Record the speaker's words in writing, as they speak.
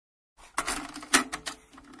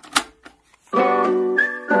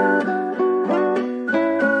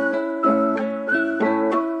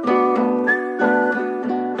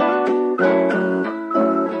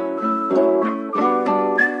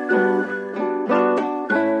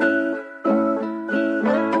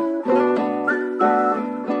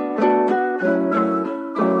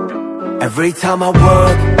Every time I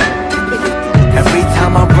work, every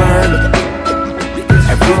time I run,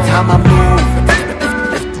 every time I move,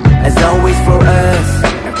 as always for us.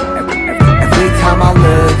 Every time I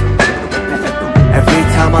look, every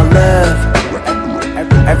time I love,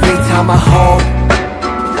 every time I hope,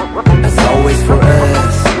 as always for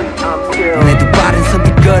us. 내두 발은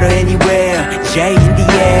선택 걸어 anywhere, J in the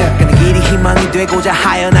air. 가는 길이 희망이 되고자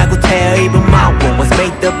하연하고 태어. Even my world was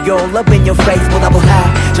made of your love in your face. 보다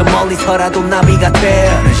high, 저 멀리서라도 나비가 돼.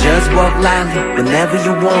 Just walk lightly whenever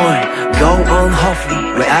you want. Go on hopefully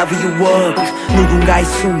wherever you walk. 누군가의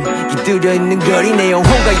숨이 깃들여 있는 거리 내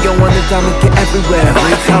영혼과 영원을 담을게 everywhere.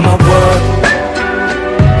 Every time I walk,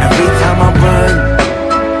 every time I run,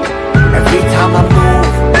 every time I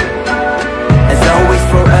move, as always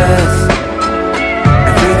for us.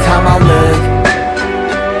 Every time I look,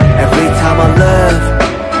 every time I love,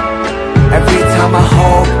 every time I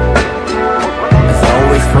hope, it's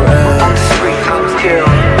always for us.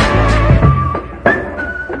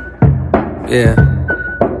 Yeah.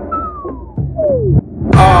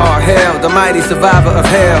 Oh hell, the mighty survivor of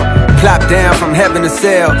hell. Plop down from heaven to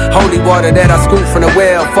sail. Holy water that I scooped from the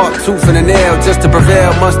well. Fought tooth and a nail just to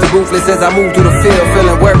prevail. Monster ruthless as I move through the field.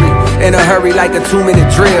 Feeling worried, in a hurry like a 2-minute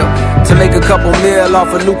drill. To make a couple mil off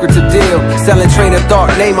a lucrative deal. Selling train of thought,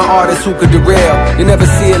 name an artist who could derail. You never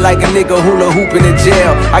see it like a nigga hula hooping in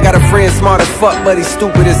jail. I got a friend smart as fuck, but he's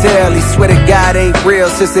stupid as hell. He swear that God ain't real,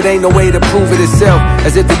 since it ain't no way to prove it itself.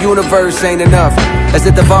 As if the universe ain't enough. As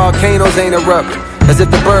if the volcanoes ain't erupt. As if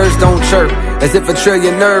the birds don't chirp. As if a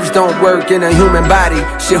trillion nerves don't work in a human body.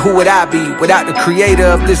 Shit, who would I be without the creator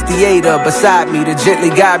of this theater beside me to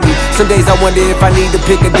gently guide me? Some days I wonder if I need to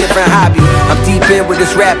pick a different hobby. I'm deep in with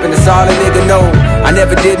this rapping, it's all a nigga know. I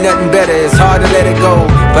never did nothing better, it's hard to let it go.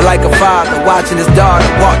 But like a father watching his daughter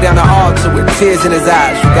walk down the altar with tears in his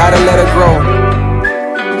eyes, you gotta let her grow.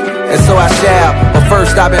 And so I shall, but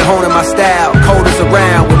first I've been honing my style. Coders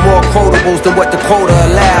around with more quotables than what the quota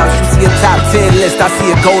allows. You see a top 10 list, I see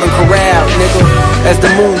a golden corral, nigga. As the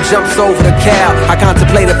moon jumps over the cow, I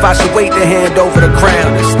contemplate if I should wait to hand over the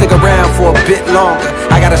crown and stick around for a bit longer.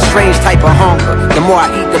 I got a strange type of hunger. The more I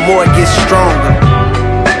eat, the more it gets stronger.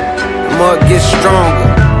 The more it gets stronger.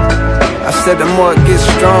 I said the more it gets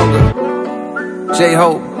stronger.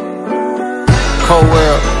 J-Hope, Cold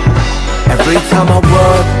World. Every time I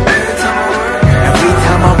work, every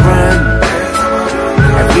time I run,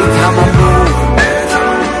 every time I move,